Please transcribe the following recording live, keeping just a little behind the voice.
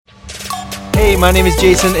Hey, my name is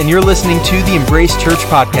Jason, and you're listening to the Embrace Church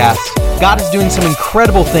podcast. God is doing some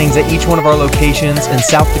incredible things at each one of our locations in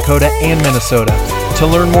South Dakota and Minnesota. To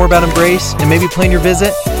learn more about Embrace and maybe plan your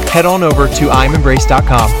visit, head on over to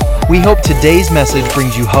imembrace.com. We hope today's message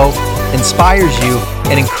brings you hope, inspires you,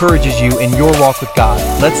 and encourages you in your walk with God.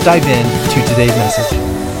 Let's dive into today's message.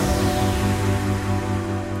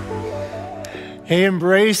 Hey,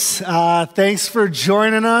 Embrace. Thanks for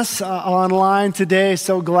joining us online today.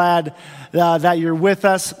 So glad that you're with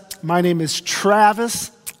us. My name is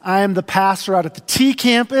Travis. I am the pastor out at the T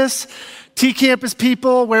Campus. T Campus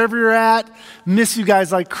people, wherever you're at, miss you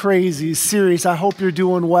guys like crazy. Serious. I hope you're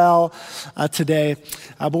doing well today.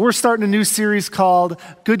 But we're starting a new series called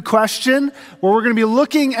Good Question, where we're going to be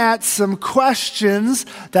looking at some questions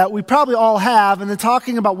that we probably all have and then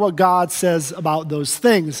talking about what God says about those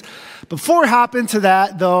things. Before we hop into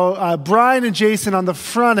that, though, Brian and Jason on the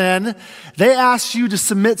front end, they asked you to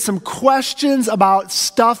submit some questions about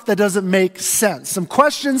stuff that doesn't make sense. Some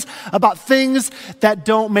questions about things that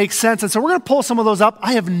don't make sense. And so we're going to pull some of those up.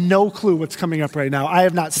 I have no clue what's coming up right now. I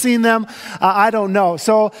have not seen them. I don't know.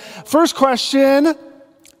 So first question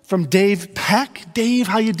from Dave Peck. Dave,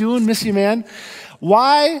 how you doing? Miss you, man.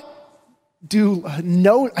 I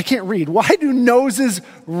can't read. Why do noses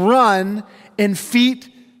run and feet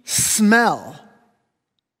smell?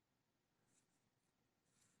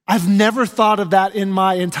 I've never thought of that in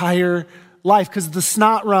my entire life because the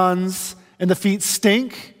snot runs and the feet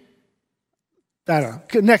stink. I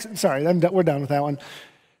don't know. Next, sorry, we're done with that one.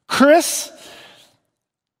 Chris,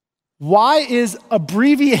 why is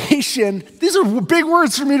abbreviation, these are big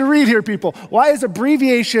words for me to read here, people. Why is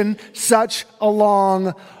abbreviation such a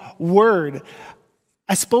long word?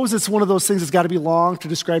 I suppose it's one of those things that's got to be long to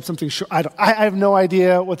describe something short. I have no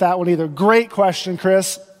idea with that one either. Great question,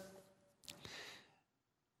 Chris.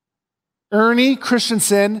 Ernie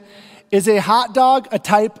Christensen, is a hot dog a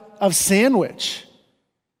type of sandwich?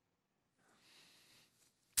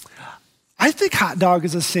 I think hot dog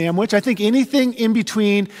is a sandwich. I think anything in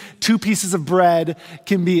between two pieces of bread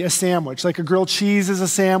can be a sandwich. Like a grilled cheese is a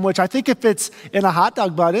sandwich. I think if it's in a hot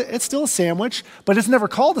dog bun, it's still a sandwich, but it's never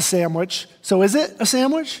called a sandwich. So is it a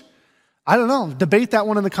sandwich? I don't know. Debate that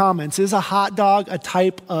one in the comments. Is a hot dog a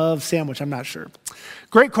type of sandwich? I'm not sure.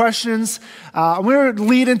 Great questions. We're going to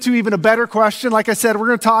lead into even a better question. Like I said, we're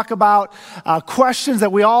going to talk about questions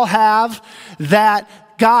that we all have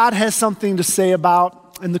that God has something to say about.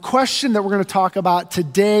 And the question that we're going to talk about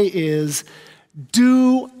today is,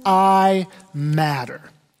 do I matter?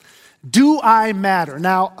 Do I matter?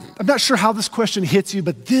 Now, I'm not sure how this question hits you,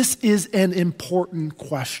 but this is an important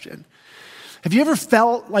question. Have you ever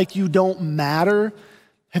felt like you don't matter?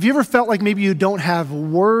 Have you ever felt like maybe you don't have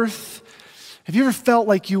worth? Have you ever felt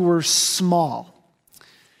like you were small?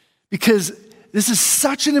 Because this is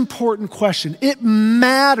such an important question. It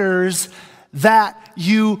matters that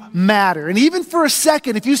you matter. And even for a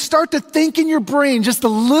second, if you start to think in your brain just a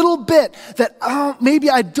little bit that, maybe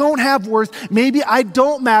I don't have worth, maybe I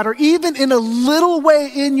don't matter, even in a little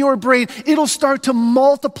way in your brain, it'll start to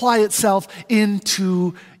multiply itself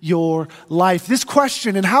into your life. This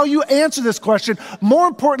question and how you answer this question, more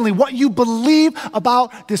importantly, what you believe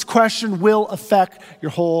about this question will affect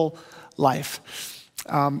your whole life.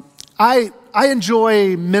 I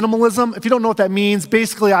enjoy minimalism. If you don't know what that means,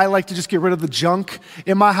 basically I like to just get rid of the junk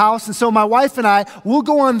in my house. And so my wife and I, we'll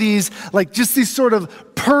go on these sort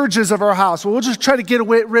of purges of our house. We'll just try to get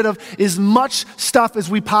rid of as much stuff as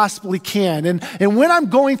we possibly can. And when I'm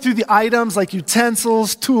going through the items like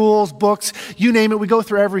utensils, tools, books, you name it, we go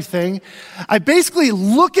through everything. I basically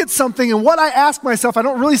look at something, and what I ask myself, I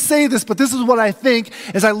don't really say this, but this is what I think,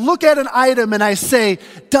 is I look at an item and I say,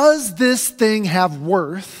 does this thing have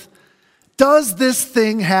worth? Does this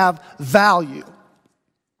thing have value?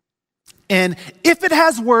 And if it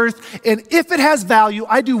has worth and if it has value,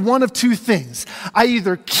 I do one of two things. I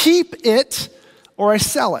either keep it or I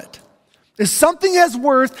sell it. If something has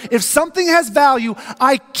worth, if something has value,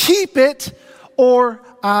 I keep it or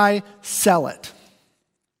I sell it.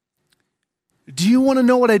 Do you want to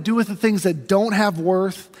know what I do with the things that don't have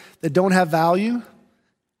worth, that don't have value?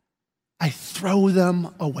 I throw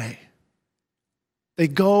them away. They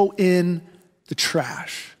go in the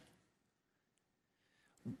trash.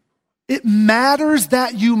 It matters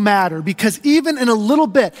that you matter, because even in a little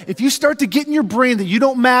bit, if you start to get in your brain that you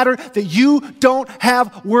don't matter, that you don't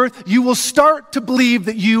have worth, you will start to believe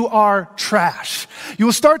that you are trash. You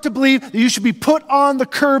will start to believe that you should be put on the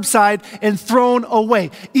curbside and thrown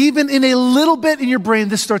away. Even in a little bit in your brain,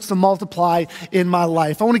 this starts to multiply in my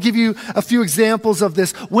life. I want to give you a few examples of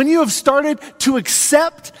this. When you have started to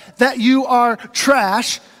accept that you are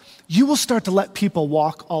trash, you will start to let people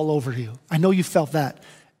walk all over you. I know you felt that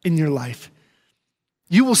in your life.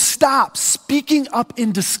 You will stop speaking up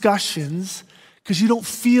in discussions because you don't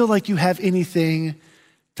feel like you have anything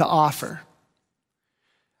to offer.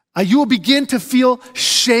 You will begin to feel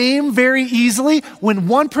shame very easily. When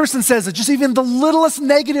one person says just even the littlest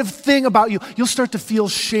negative thing about you, you'll start to feel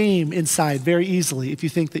shame inside very easily if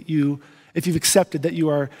you've accepted that you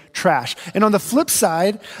are trash. And on the flip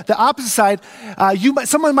side, the opposite side,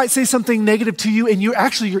 someone might say something negative to you, and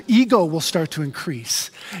your ego will start to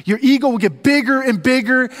increase. Your ego will get bigger and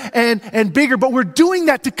bigger and bigger, but we're doing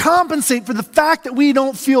that to compensate for the fact that we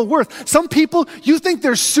don't feel worth. Some people, you think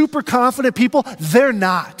they're super confident people, they're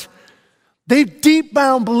not. They deep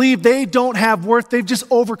down believe they don't have worth. They've just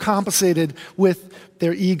overcompensated with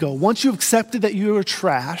their ego. Once you've accepted that you are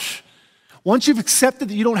trash, once you've accepted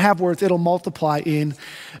that you don't have worth, it'll multiply in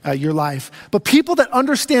your life. But people that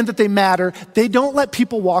understand that they matter, they don't let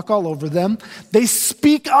people walk all over them. They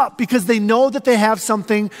speak up because they know that they have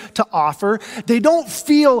something to offer. They don't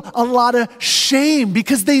feel a lot of shame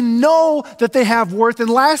because they know that they have worth. And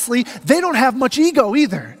lastly, they don't have much ego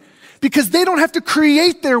either, because they don't have to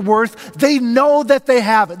create their worth. They know that they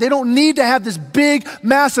have it. They don't need to have this big,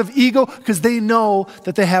 massive ego because they know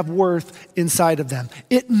that they have worth inside of them.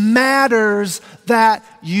 It matters that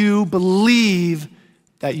you believe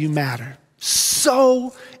that you matter.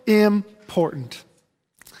 So important.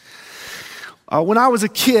 When I was a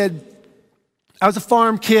kid, I was a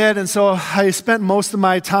farm kid, and so I spent most of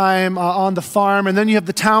my time on the farm. And then you have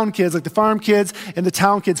the town kids, like the farm kids and the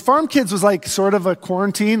town kids. Farm kids was like sort of a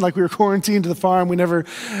quarantine, like we were quarantined to the farm. We never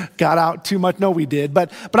got out too much. No, we did.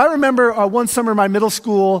 But I remember one summer in my middle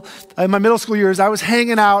school years, I was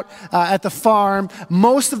hanging out at the farm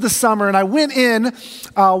most of the summer, and I went in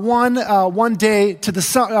one day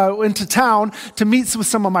to into town to meet with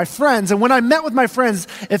some of my friends. And when I met with my friends,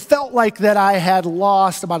 it felt like that I had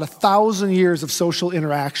lost about 1,000 years of social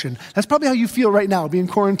interaction. That's probably how you feel right now, being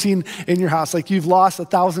quarantined in your house, like you've lost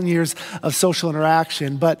 1,000 years of social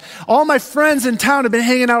interaction. But all my friends in town had been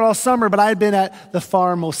hanging out all summer, but I had been at the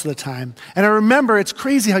farm most of the time. And I remember, it's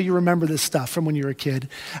crazy how you remember this stuff from when you were a kid.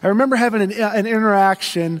 I remember having an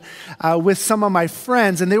interaction with some of my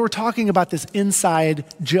friends, and they were talking about this inside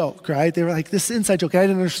joke, right? They were like, this inside joke. I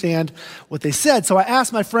didn't understand what they said. So I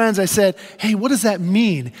asked my friends, I said, hey, what does that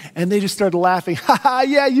mean? And they just started laughing.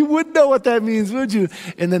 Yeah, you wouldn't know what that means, would you?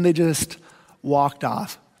 And then they just walked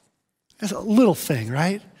off. It's a little thing,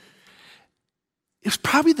 right? It was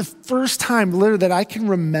probably the first time literally that I can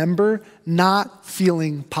remember not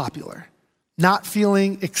feeling popular, not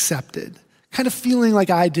feeling accepted, kind of feeling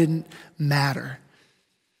like I didn't matter.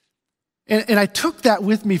 And I took that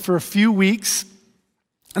with me for a few weeks.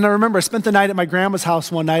 And I remember I spent the night at my grandma's house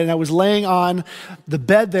one night, and I was laying on the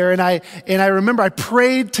bed there, and I remember I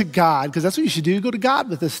prayed to God, because that's what you should do. You go to God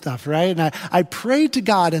with this stuff, right? And I prayed to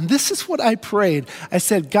God, and this is what I prayed. I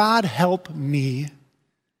said, God, help me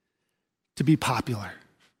to be popular.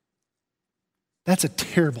 That's a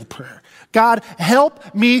terrible prayer. God,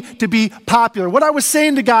 help me to be popular. What I was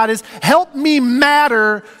saying to God is, help me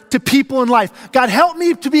matter to people in life. God, help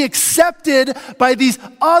me to be accepted by these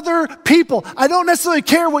other people. I don't necessarily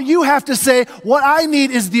care what you have to say. What I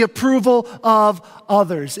need is the approval of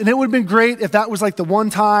others. And it would have been great if that was like the one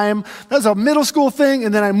time. That was a middle school thing,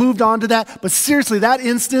 and then I moved on to that. But seriously, that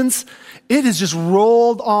instance, it has just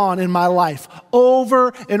rolled on in my life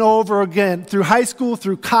over and over again, through high school,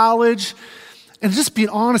 through college. And just being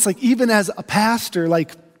honest, like even as a pastor,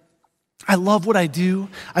 like I love what I do.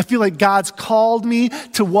 I feel like God's called me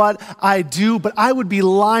to what I do, but I would be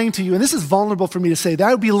lying to you. And this is vulnerable for me to say that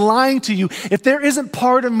I would be lying to you if there isn't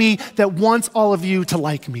part of me that wants all of you to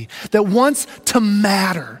like me, that wants to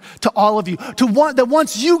matter to all of you, that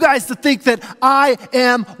wants you guys to think that I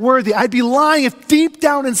am worthy. I'd be lying if deep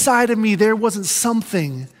down inside of me there wasn't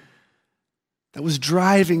something that was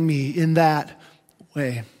driving me in that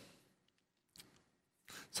way.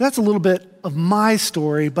 So that's a little bit of my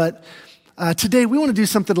story, but today we want to do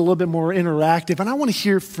something a little bit more interactive, and I want to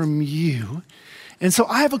hear from you. And so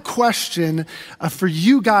I have a question for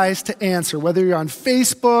you guys to answer, whether you're on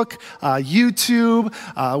Facebook, YouTube,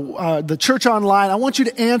 the church online. I want you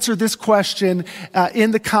to answer this question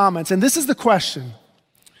in the comments. And this is the question.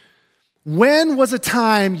 When was a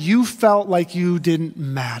time you felt like you didn't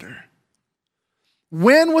matter?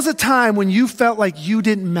 When was a time when you felt like you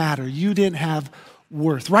didn't matter, you didn't have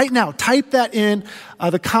worth? Right now, type that in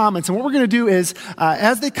the comments. And what we're going to do is,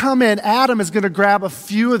 as they come in, Adam is going to grab a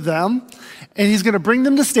few of them, and he's going to bring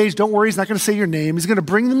them to the stage. Don't worry, he's not going to say your name. He's going to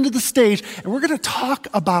bring them to the stage, and we're going to talk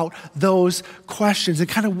about those questions and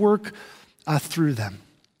kind of work through them.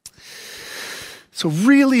 So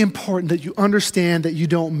really important that you understand that you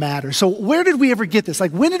don't matter. So where did we ever get this?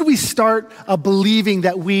 Like, when did we start believing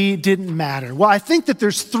that we didn't matter? Well, I think that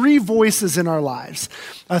there's three voices in our lives.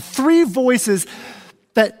 Three voices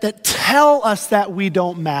that tell us that we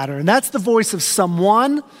don't matter. And that's the voice of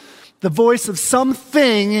someone, the voice of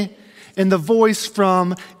something, and the voice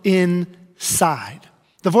from inside.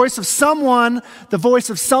 The voice of someone, the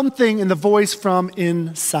voice of something, and the voice from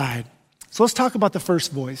inside. So let's talk about the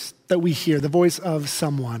first voice that we hear, the voice of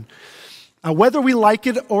someone. Whether we like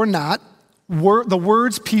it or not, the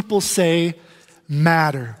words people say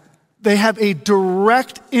matter. They have a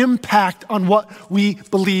direct impact on what we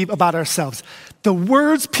believe about ourselves. The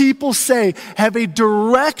words people say have a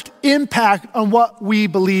direct impact on what we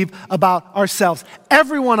believe about ourselves.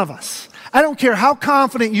 Every one of us. I don't care how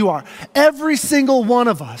confident you are. Every single one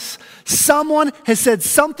of us. Someone has said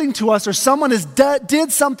something to us, or someone has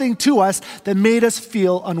did something to us that made us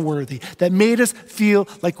feel unworthy, that made us feel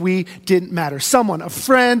like we didn't matter. Someone, a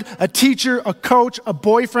friend, a teacher, a coach, a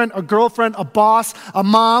boyfriend, a girlfriend, a boss, a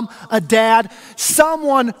mom, a dad.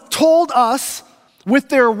 Someone told us with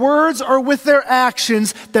their words or with their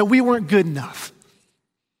actions that we weren't good enough,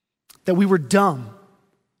 that we were dumb,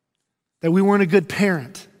 that we weren't a good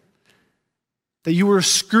parent, that you were a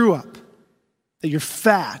screw up, that you're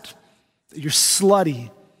fat, that you're slutty,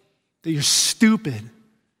 that you're stupid,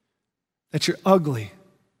 that you're ugly.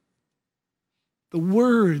 The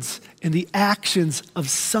words and the actions of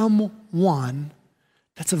someone,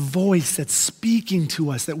 that's a voice that's speaking to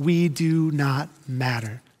us that we do not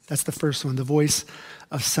matter. That's the first one, the voice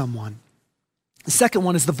of someone. The second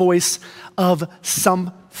one is the voice of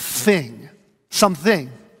something. Something.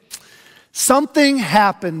 Something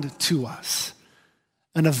happened to us.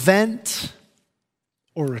 An event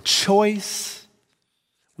or a choice.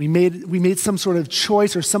 We made some sort of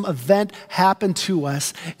choice, or some event happened to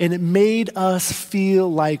us, and it made us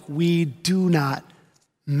feel like we do not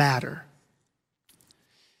matter.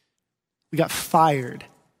 We got fired.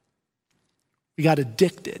 We got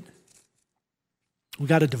addicted. We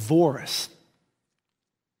got a divorce.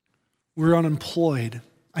 We're unemployed.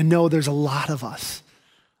 I know there's a lot of us.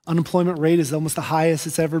 Unemployment rate is almost the highest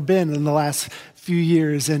it's ever been in the last few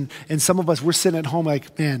years. And some of us, we're sitting at home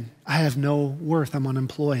like, man, I have no worth. I'm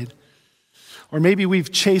unemployed. Or maybe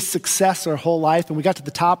we've chased success our whole life and we got to the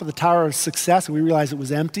top of the tower of success and we realized it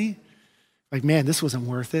was empty. Like, man, this wasn't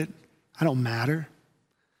worth it. I don't matter.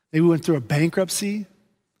 Maybe we went through a bankruptcy.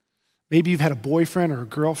 Maybe you've had a boyfriend or a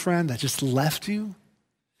girlfriend that just left you.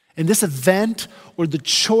 And this event or the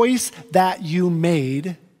choice that you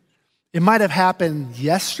made, it might have happened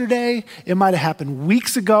yesterday. It might have happened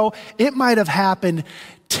weeks ago. It might have happened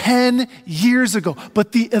 10 years ago.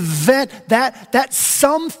 But the event, that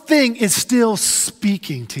something is still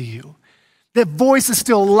speaking to you. That voice is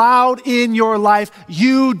still loud in your life.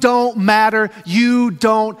 You don't matter. You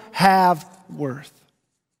don't have worth.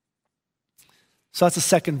 So that's the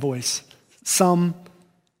second voice.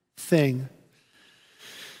 Something.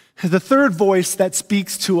 The third voice that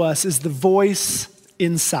speaks to us is the voice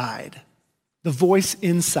inside. The voice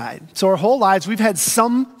inside. So our whole lives, we've had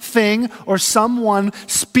something or someone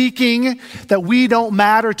speaking that we don't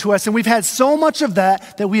matter to us. And we've had so much of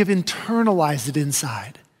that we have internalized it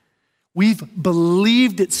inside. We've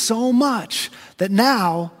believed it so much that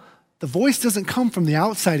now the voice doesn't come from the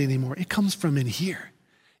outside anymore. It comes from in here.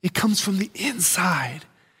 It comes from the inside.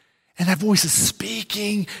 And that voice is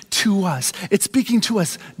speaking to us. It's speaking to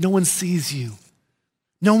us. No one sees you.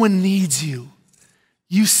 No one needs you.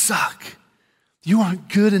 You suck. You aren't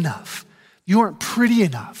good enough. You aren't pretty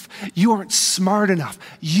enough. You aren't smart enough.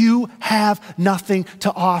 You have nothing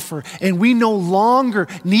to offer. And we no longer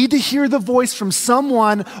need to hear the voice from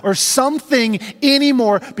someone or something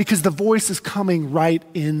anymore because the voice is coming right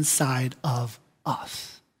inside of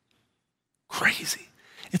us. Crazy.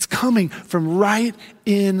 It's coming from right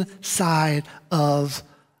inside of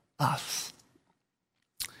us.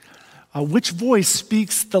 Which voice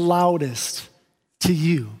speaks the loudest to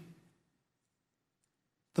you?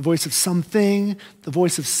 The voice of something, the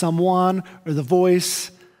voice of someone, or the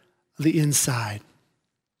voice of the inside?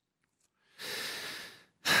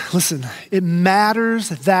 Listen, it matters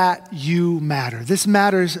that you matter. This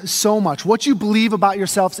matters so much. What you believe about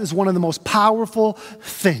yourselves is one of the most powerful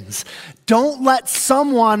things. Don't let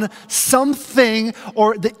someone, something,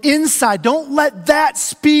 or the inside, don't let that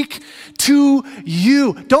speak to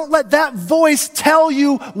you. Don't let that voice tell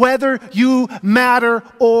you whether you matter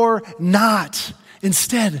or not.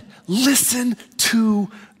 Instead, listen to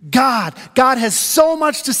God. God has so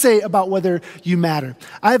much to say about whether you matter.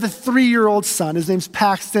 I have a 3-year-old son. His name's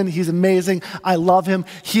Paxton. He's amazing. I love him.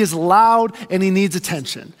 He is loud and he needs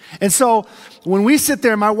attention. And so when we sit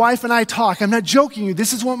there, my wife and I talk, I'm not joking you,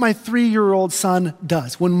 this is what my 3-year-old son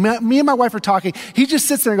does. When me and my wife are talking, he just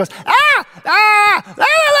sits there and goes,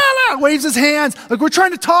 waves his hands, like we're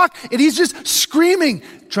trying to talk, and he's just screaming.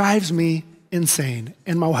 Drives me insane,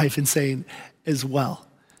 and my wife insane as well.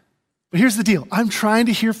 But here's the deal. I'm trying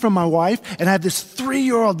to hear from my wife, and I have this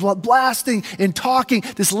 3-year-old blasting and talking,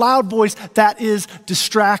 this loud voice that is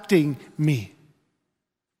distracting me.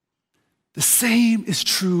 The same is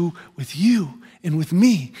true with you and with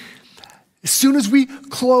me. As soon as we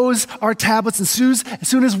close our tablets, as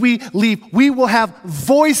soon as we leave, we will have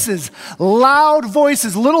voices, loud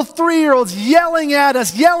voices, little 3-year-olds yelling at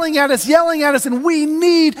us, and we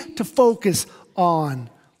need to focus on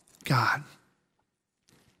God.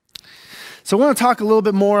 So I want to talk a little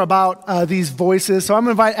bit more about these voices. So I'm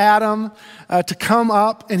going to invite Adam to come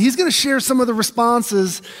up, and he's going to share some of the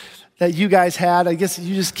responses that you guys had. I guess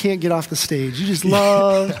you just can't get off the stage. You just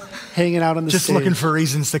love hanging out on the just stage. Just looking for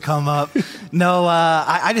reasons to come up. No,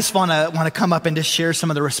 I just want to come up and just share some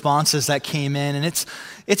of the responses that came in. And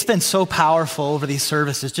it's been so powerful over these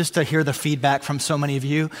services just to hear the feedback from so many of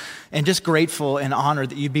you, and just grateful and honored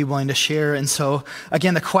that you'd be willing to share. And so,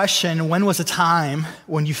 again, the question, when was a time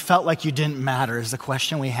when you felt like you didn't matter, is the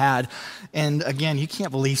question we had. And again, you can't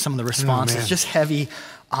believe some of the responses, just heavy,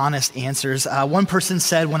 honest answers. One person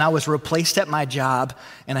said, when I was replaced at my job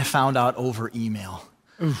and I found out over email.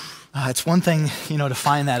 It's one thing, to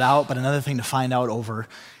find that out, but another thing to find out over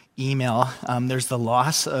email. There's the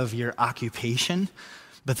loss of your occupation,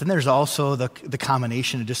 but then there's also the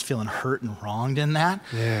combination of just feeling hurt and wronged in that.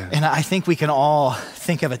 Yeah. And I think we can all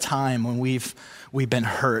think of a time when we've been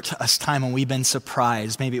hurt, a time when we've been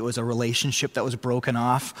surprised. Maybe it was a relationship that was broken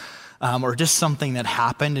off, or just something that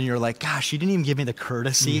happened and you're like, gosh, you didn't even give me the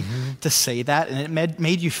courtesy to say that. And it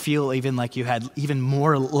made you feel even like you had even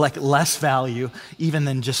more, like less value, even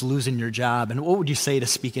than just losing your job. And what would you say to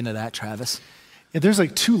speak into that, Travis? Yeah, there's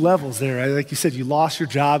like 2 levels there. Right? Like you said, you lost your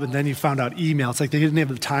job and then you found out email. It's like they didn't have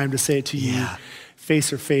the time to say it to you face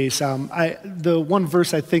to face. The one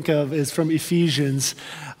verse I think of is from Ephesians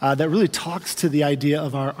that really talks to the idea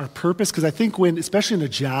of our purpose. Because I think especially in a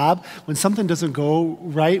job, when something doesn't go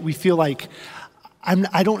right, we feel like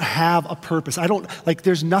I don't have a purpose.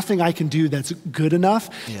 There's nothing I can do that's good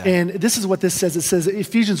enough. Yeah. And this is what this says. It says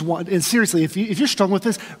Ephesians 1, and seriously, if you're struggling with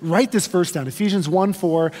this, write this verse down. Ephesians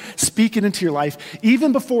 1:4, speak it into your life.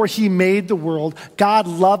 Even before he made the world, God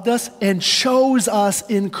loved us and chose us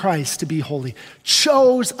in Christ to be holy.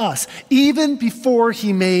 Chose us. Even before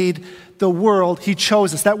he made the world, he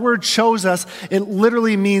chose us. That word chose us, it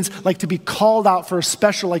literally means like to be called out for a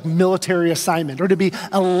special like military assignment, or to be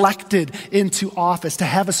elected into office, to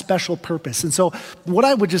have a special purpose. And so what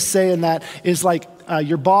I would just say in that is like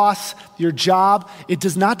your boss, your job, it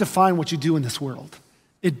does not define what you do in this world.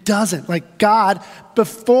 It doesn't. Like God,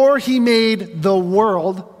 before he made the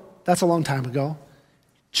world, that's a long time ago,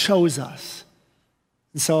 chose us.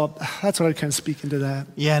 And so that's what I kind of speak into that.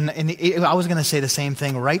 Yeah, and I was going to say the same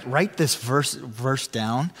thing. Write this verse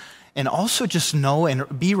down, and also just know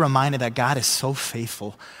and be reminded that God is so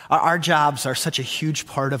faithful. Our jobs are such a huge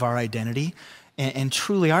part of our identity. And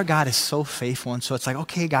truly, our God is so faithful. And so it's like,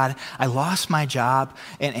 okay, God, I lost my job,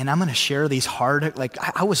 and I'm going to share these hard,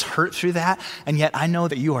 I was hurt through that, and yet I know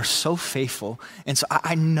that you are so faithful. And so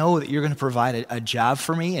I know that you're going to provide a job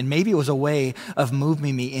for me, and maybe it was a way of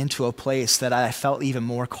moving me into a place that I felt even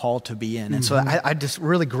more called to be in. And so I'm just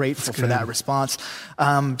really grateful for that response.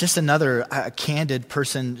 Just another candid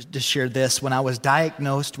person just shared this: when I was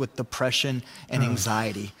diagnosed with depression and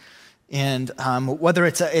anxiety. And whether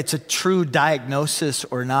it's a true diagnosis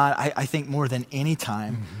or not, I think more than any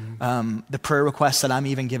time, the prayer requests that I'm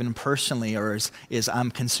even given personally is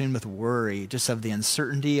I'm consumed with worry, just of the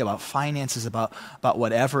uncertainty about finances, about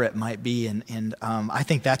whatever it might be. And I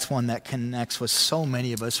think that's one that connects with so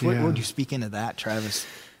many of us. What would you speak into that, Travis?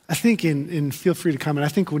 I think, and feel free to comment, I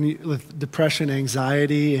think with depression,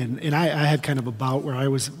 anxiety, and I had kind of a bout where I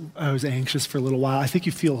was anxious for a little while. I think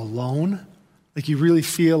you feel alone. Like you really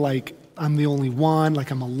feel like I'm the only one,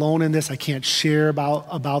 like I'm alone in this, I can't share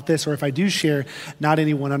about this, or if I do share, not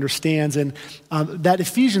anyone understands. And that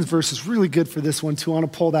Ephesians verse is really good for this one too. I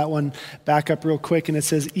want to pull that one back up real quick, and it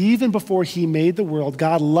says, even before he made the world,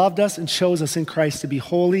 God loved us and chose us in Christ to be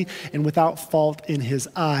holy and without fault in his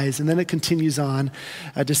eyes. And then it continues on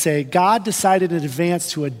to say, God decided in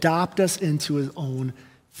advance to adopt us into his own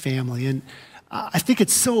family. And I think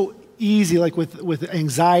it's so easy, like with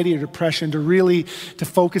anxiety or depression, to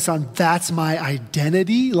focus on that's my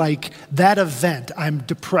identity, like that event, I'm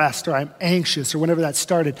depressed or I'm anxious or whenever that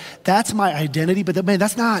started, that's my identity. But man,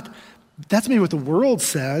 that's not That's maybe what the world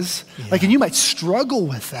says. Like, and you might struggle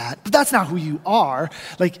with that, but that's not who you are.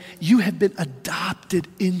 Like, you have been adopted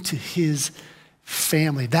into his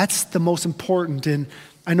family. That's the most important. And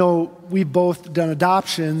I know we've both done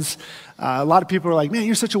adoptions. A lot of people are like, man,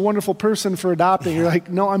 you're such a wonderful person for adopting. You're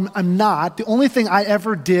like, no, I'm not. The only thing I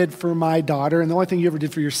ever did for my daughter and the only thing you ever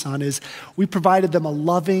did for your son is we provided them a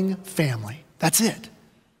loving family. That's it.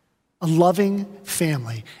 A loving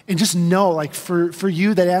family. And just know, like, for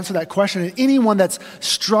you that answer that question, and anyone that's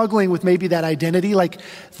struggling with maybe that identity, like,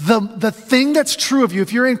 the thing that's true of you,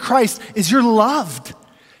 if you're in Christ, is you're loved.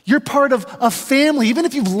 You're part of a family. Even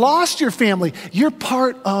if you've lost your family, you're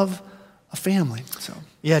part of a family, so.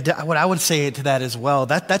 Yeah, what I would say to that as well,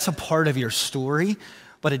 that's a part of your story,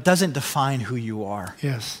 but it doesn't define who you are.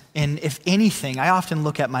 Yes. And if anything, I often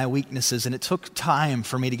look at my weaknesses, and it took time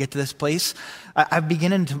for me to get to this place. I'm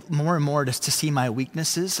beginning to more and more just to see my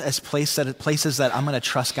weaknesses as places that I'm going to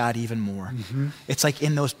trust God even more. Mm-hmm. It's like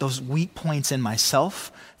in those weak points in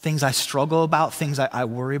myself, things I struggle about, things I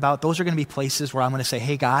worry about, those are going to be places where I'm going to say,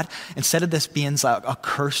 hey, God, instead of this being a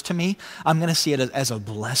curse to me, I'm going to see it as a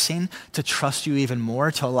blessing to trust you even more,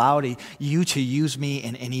 to allow you to use me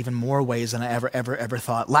in even more ways than I ever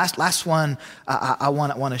thought. Last one I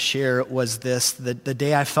want to share was this. The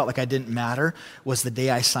day I felt like I didn't matter was the day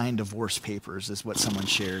I signed divorce papers, is what someone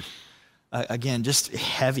shared. Again, just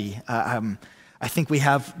heavy. I think we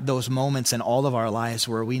have those moments in all of our lives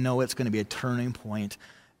where we know it's going to be a turning point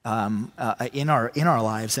in our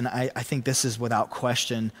lives, and I think this is without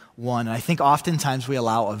question one. And I think oftentimes we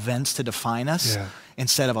allow events to define us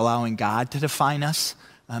instead of allowing God to define us.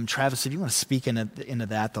 Travis, if you want to speak into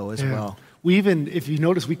that though as well. We even, if you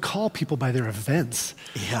notice, we call people by their events.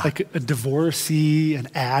 Yeah. Like a divorcee, an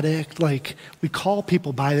addict, like we call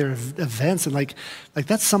people by their events, and like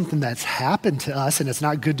that's something that's happened to us, and it's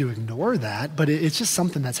not good to ignore that, but it's just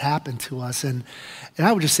something that's happened to us. And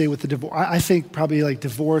I would just say with the divorce, I think probably like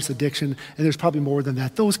divorce, addiction, and there's probably more than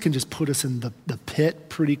that, those can just put us in the pit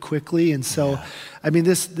pretty quickly. And so, I mean,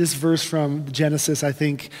 this verse from Genesis, I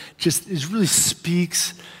think just really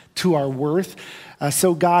speaks to our worth.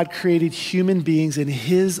 So God created human beings in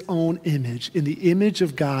his own image. In the image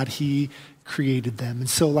of God, he created them. And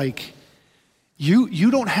so like,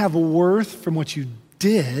 you don't have a worth from what you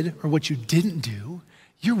did or what you didn't do.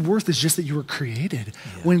 Your worth is just that you were created.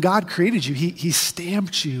 Yeah. When God created you, he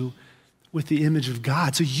stamped you with the image of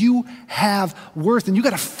God. So you have worth, and you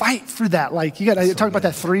got to fight for that. Like, you got to talk about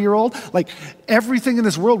that 3-year-old. Like, everything in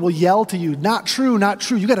this world will yell to you, not true, not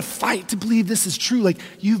true. You got to fight to believe this is true. Like,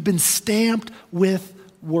 you've been stamped with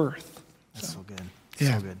worth. That's so good.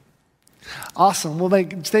 Yeah. So good. Awesome. Well,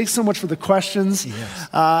 thanks so much for the questions,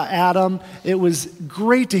 Adam. It was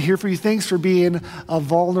great to hear from you. Thanks for being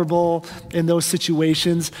vulnerable in those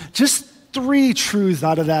situations. Just 3 truths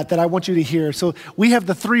out of that I want you to hear. So we have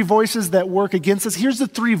the 3 voices that work against us. Here's the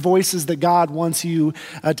 3 voices that God wants you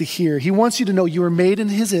to hear. He wants you to know you are made in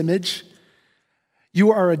his image,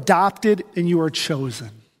 you are adopted, and you are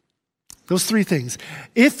chosen. Those 3 things.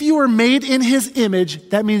 If you are made in his image,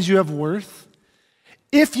 that means you have worth.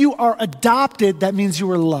 If you are adopted, that means you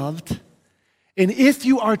are loved. And if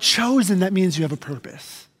you are chosen, that means you have a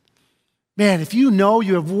purpose. Man, if you know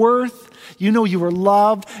you have worth, you know you are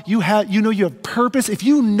loved, you know you have purpose, if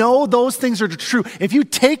you know those things are true, if you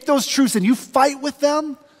take those truths and you fight with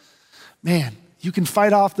them, man, you can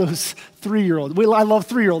fight off those 3-year-olds. I love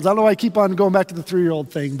 3-year-olds. I don't know why I keep on going back to the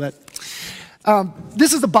 3-year-old thing, but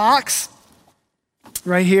this is the box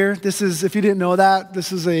right here. This is, if you didn't know that,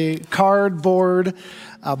 this is a cardboard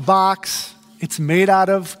box. It's made out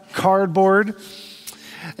of cardboard.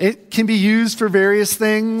 It can be used for various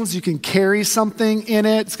things. You can carry something in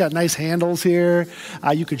it. It's got nice handles here.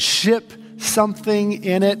 You could ship something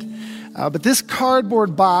in it. But this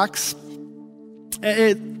cardboard box,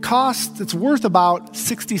 it's worth about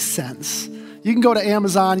 60 cents. You can go to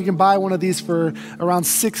Amazon. You can buy one of these for around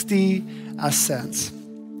 60 cents.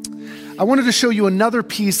 I wanted to show you another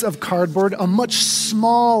piece of cardboard, a much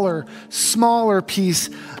smaller piece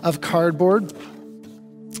of cardboard.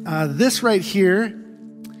 This right here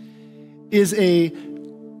is a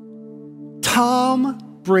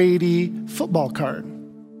Tom Brady football card.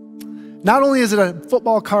 Not only is it a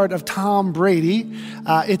football card of Tom Brady,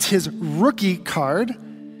 it's his rookie card.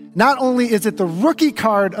 Not only is it the rookie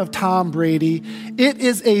card of Tom Brady, it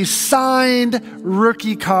is a signed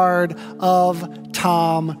rookie card of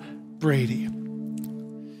Tom Brady.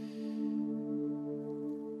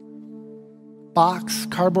 Box,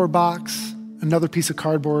 cardboard box, another piece of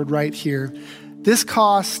cardboard right here. This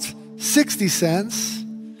cost 60 cents.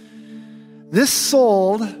 This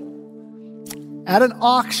sold at an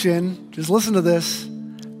auction, just listen to this,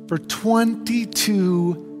 for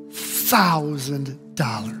 $22,000.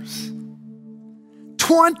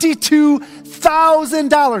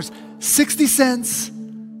 $22,000. 60 cents,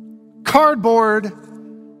 cardboard,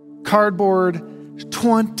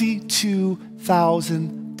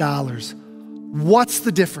 $22,000. What's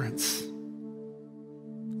the difference?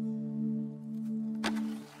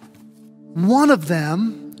 One of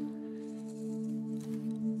them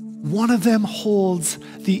holds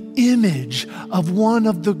the image of one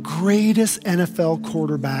of the greatest NFL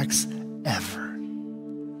quarterbacks ever.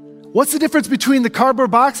 What's the difference between the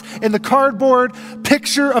cardboard box and the cardboard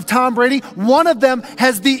picture of Tom Brady? One of them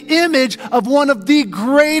has the image of one of the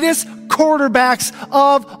greatest quarterbacks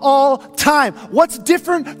of all time. What's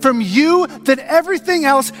different from you than everything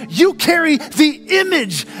else? You carry the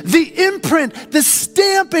image, the imprint, the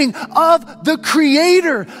stamping of the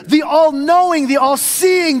Creator, the all-knowing, the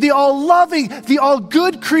all-seeing, the all-loving, the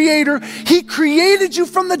all-good Creator. He created you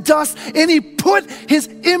from the dust and He put His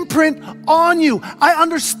imprint on you. I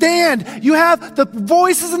understand you have the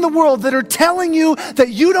voices in the world that are telling you that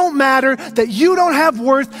you don't matter, that you don't have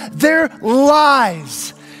worth. They're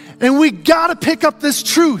lies. And we gotta pick up this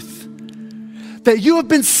truth that you have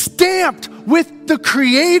been stamped with the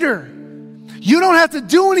Creator. You don't have to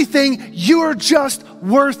do anything. You're just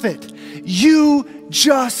worth it. You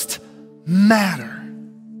just matter.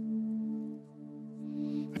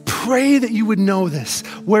 I pray that you would know this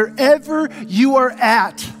wherever you are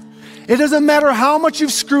at. It doesn't matter how much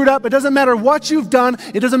you've screwed up. It doesn't matter what you've done.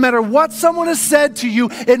 It doesn't matter what someone has said to you.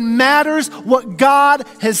 It matters what God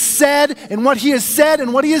has said, and what He has said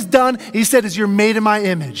and what He has done. He said is you're made in my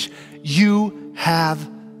image. You have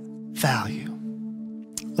value.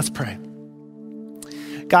 Let's pray.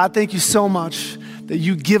 God, thank you so much that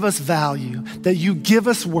you give us value, that you give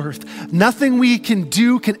us worth. Nothing we can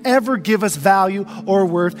do can ever give us value or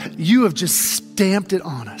worth. You have just stamped it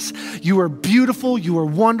on us. You are beautiful, you are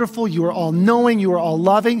wonderful, you are all-knowing, you are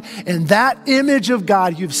all-loving, and that image of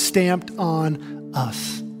God you've stamped on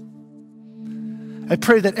us. I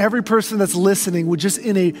pray that every person that's listening would just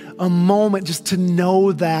in a moment just to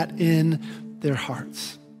know that in their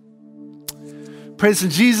hearts. Pray this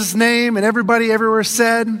in Jesus' name, and everybody everywhere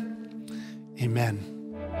said, amen.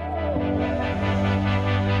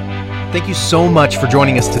 Thank you so much for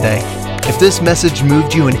joining us today. If this message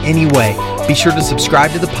moved you in any way, be sure to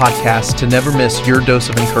subscribe to the podcast to never miss your dose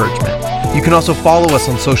of encouragement. You can also follow us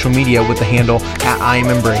on social media with the handle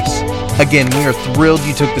 @IamEmbrace. Again, we are thrilled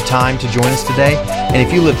you took the time to join us today. And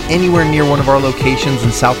if you live anywhere near one of our locations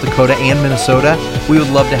in South Dakota and Minnesota, we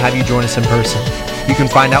would love to have you join us in person. You can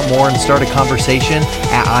find out more and start a conversation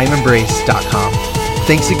at IamEmbrace.com.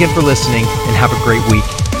 Thanks again for listening, and have a great week.